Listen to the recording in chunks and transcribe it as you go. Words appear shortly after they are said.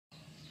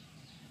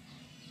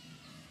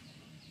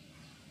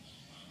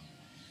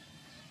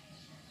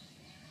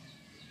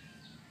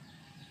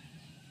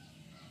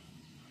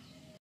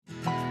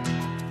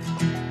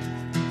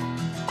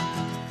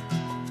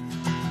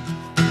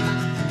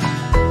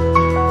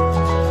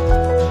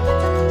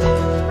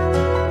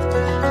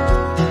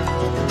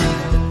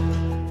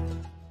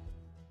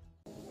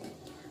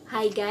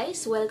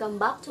guys! Welcome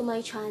back to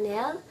my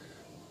channel.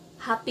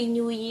 Happy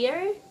New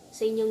Year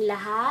sa inyong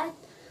lahat.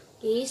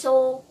 Okay,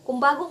 so kung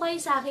bago kayo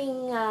sa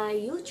aking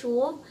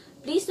YouTube,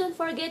 please don't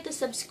forget to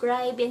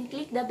subscribe and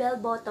click the bell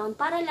button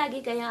para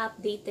lagi kayong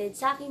updated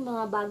sa aking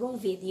mga bagong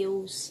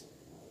videos.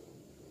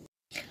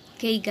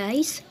 Okay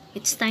guys,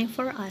 it's time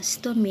for us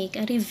to make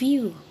a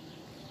review.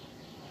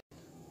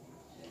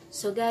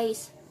 So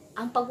guys,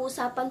 ang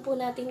pag-uusapan po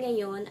natin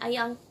ngayon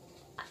ay ang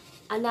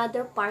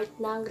another part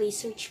ng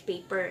research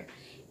paper.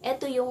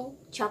 Ito yung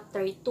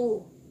chapter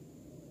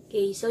 2.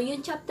 Okay, so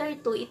yung chapter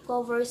 2, it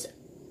covers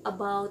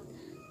about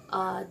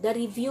the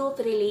review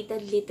of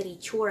related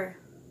literature.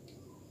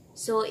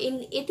 So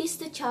it is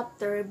the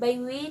chapter by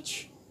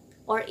which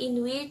or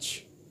in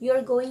which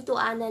you're going to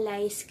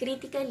analyze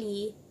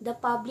critically the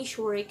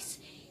published works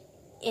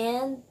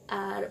and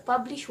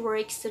published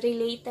works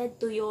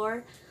related to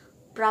your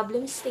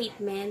problem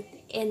statement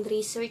and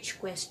research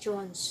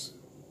questions.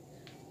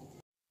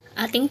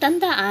 Ating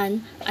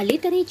tandaan, a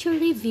literature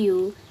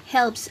review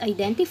helps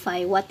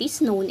identify what is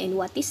known and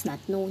what is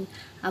not known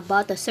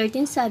about a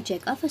certain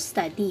subject of a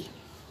study.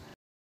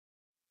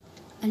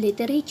 A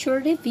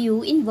literature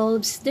review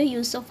involves the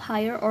use of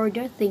higher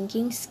order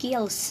thinking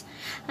skills.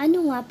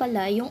 Ano nga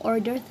pala yung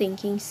order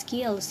thinking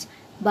skills?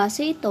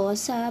 Base ito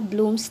sa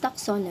Bloom's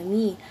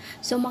taxonomy.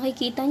 So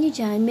makikita nyo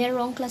dyan,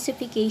 merong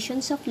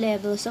classifications of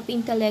levels of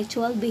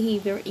intellectual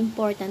behavior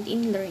important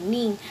in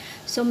learning.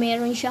 So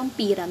meron siyang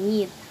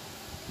pyramid.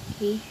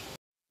 Okay.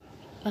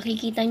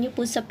 Makikita nyo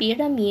po sa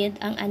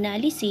pyramid ang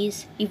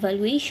analysis,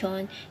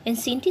 evaluation, and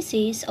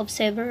synthesis of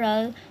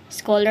several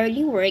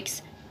scholarly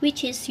works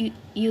which is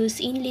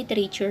used in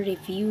literature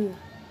review.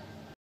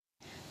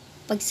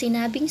 Pag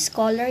sinabing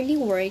scholarly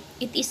work,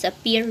 it is a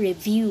peer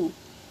review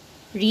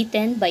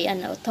written by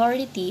an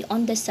authority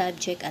on the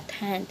subject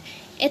at hand.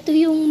 Ito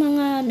yung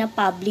mga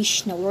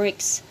na-publish na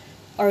works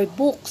or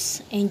books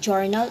and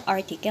journal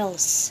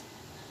articles.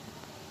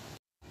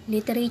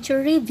 Literature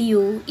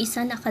review is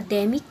an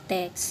academic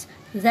text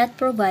that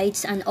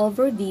provides an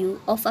overview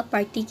of a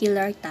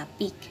particular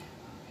topic.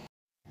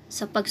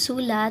 Sa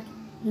pagsulat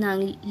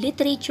ng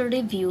literature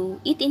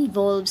review, it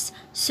involves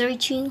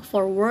searching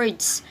for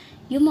words,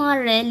 yung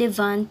mga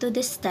relevant to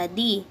the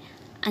study,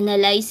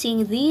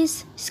 analyzing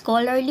these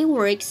scholarly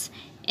works,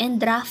 and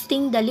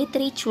drafting the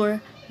literature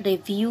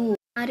review.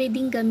 Maaari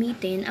ding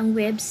gamitin ang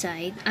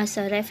website as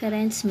a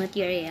reference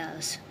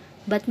materials,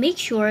 but make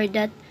sure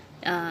that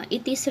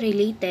it is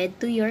related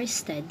to your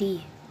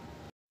study.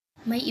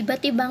 May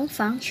iba't ibang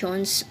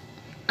functions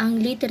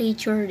ang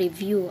literature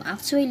review.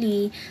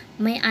 Actually,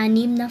 may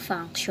 6 na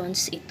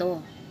functions ito.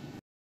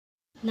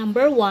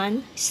 Number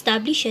 1,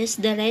 establishes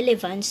the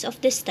relevance of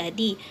the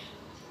study.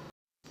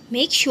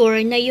 Make sure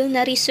na yung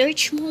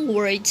na-research mong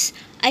words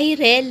ay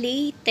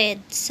related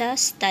sa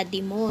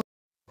study mo.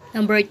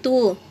 Number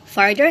 2,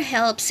 further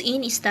helps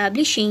in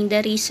establishing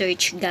the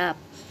research gap.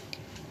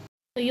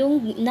 So,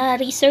 yung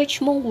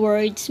na-research mong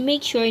words,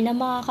 make sure na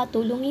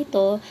makakatulong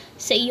ito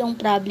sa iyong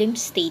problem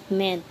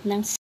statement.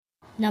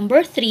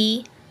 Number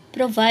 3,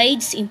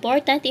 provides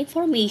important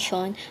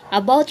information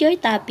about your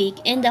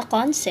topic and the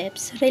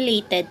concepts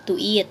related to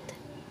it.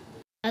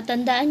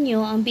 Tandaan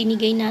nyo, ang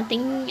binigay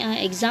nating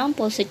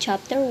example sa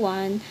chapter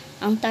 1,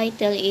 ang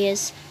title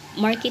is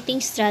Marketing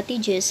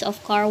Strategies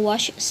of Car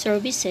Wash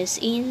Services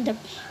in the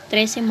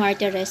 13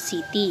 Martires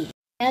City.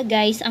 Kaya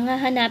guys, ang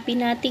hahanapin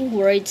nating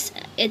words,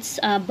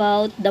 it's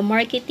about the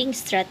marketing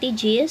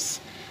strategies,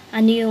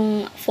 ano yung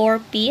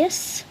 4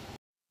 P's.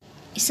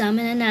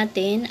 Isama na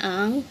natin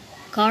ang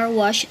car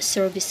wash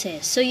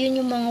services. So, yun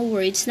yung mga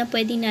words na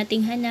pwede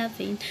nating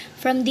hanapin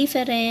from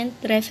different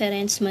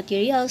reference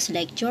materials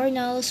like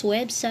journals,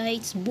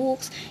 websites,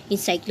 books,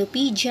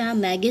 encyclopedia,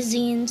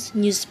 magazines,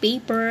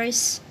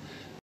 newspapers.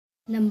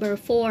 Number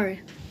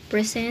 4.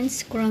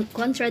 Presents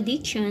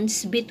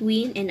contradictions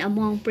between and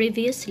among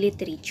previous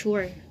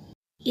literature.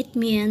 It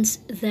means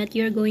that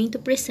you're going to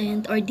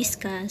present or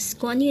discuss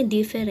kung ano yung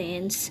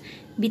difference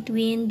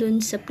between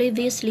dun sa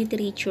previous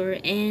literature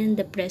and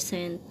the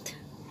present.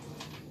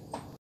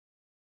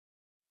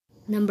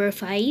 Number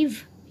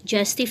 5,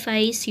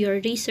 justifies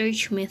your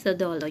research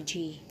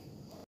methodology.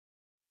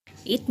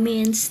 It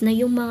means na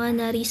yung mga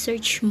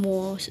na-research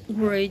mo,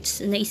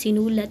 words na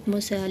isinulat mo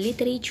sa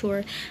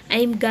literature,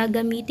 ay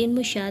gagamitin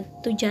mo siya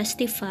to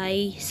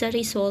justify sa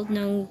result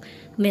ng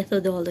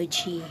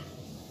methodology.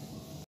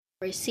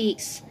 Number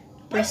 6,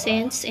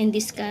 presents and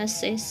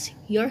discusses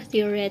your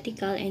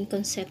theoretical and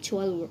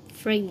conceptual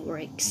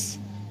frameworks.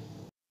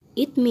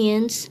 It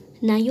means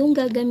na yung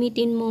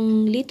gagamitin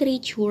mong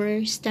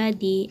literature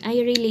study ay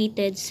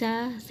related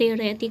sa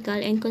theoretical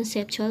and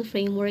conceptual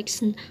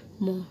frameworks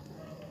mo.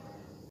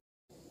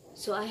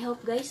 So, I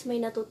hope guys may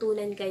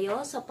natutunan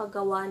kayo sa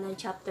paggawa ng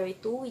chapter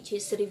 2 which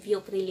is review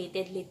of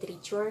related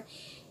literature.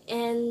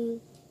 And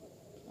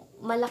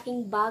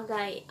malaking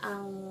bagay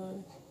ang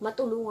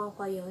matulungan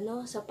kayo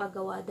no, sa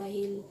paggawa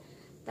dahil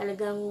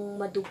talagang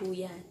madugo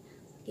yan.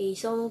 Okay,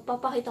 so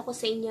papakita ko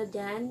sa inyo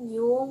dyan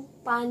yung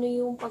paano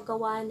yung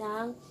paggawa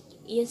ng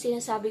yung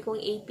sinasabi kong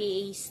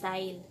APA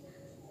style.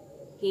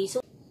 Okay,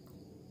 so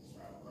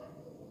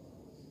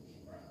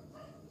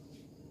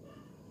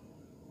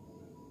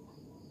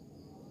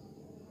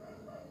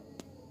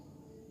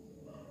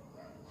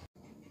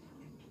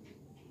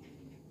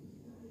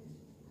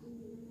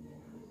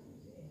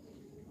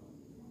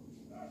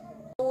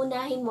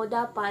uunahin mo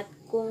dapat,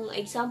 kung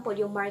example,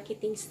 yung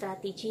marketing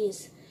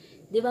strategies.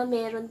 Di ba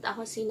meron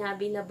ako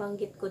sinabi na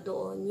banggit ko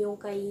doon, yung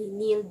kay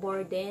Neil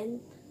Borden,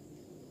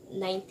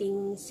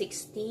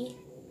 1960.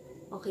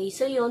 Okay,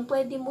 so yun,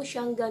 pwede mo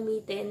siyang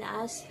gamitin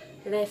as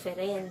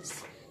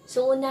reference.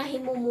 So,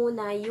 unahin mo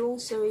muna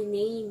yung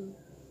surname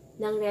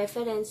ng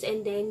reference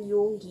and then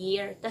yung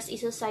year. Tapos,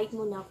 isa-cite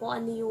mo na kung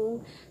ano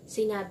yung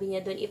sinabi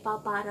niya doon.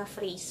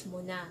 Ipaparaphrase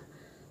mo na.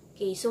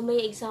 Okay, so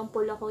may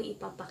example akong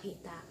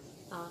ipapakita.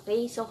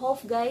 Okay, so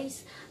hope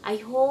guys, I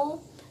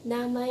hope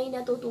na may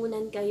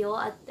natutunan kayo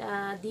at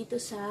dito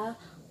sa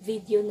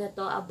video na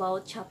to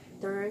about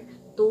chapter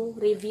 2,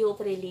 review of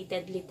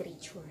related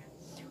literature.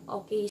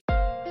 Okay.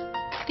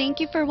 Thank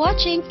you for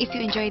watching. If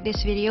you enjoyed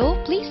this video,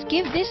 please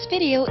give this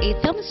video a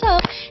thumbs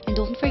up and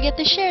don't forget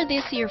to share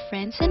this to your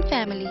friends and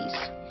families.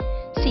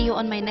 See you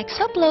on my next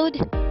upload.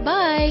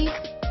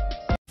 Bye!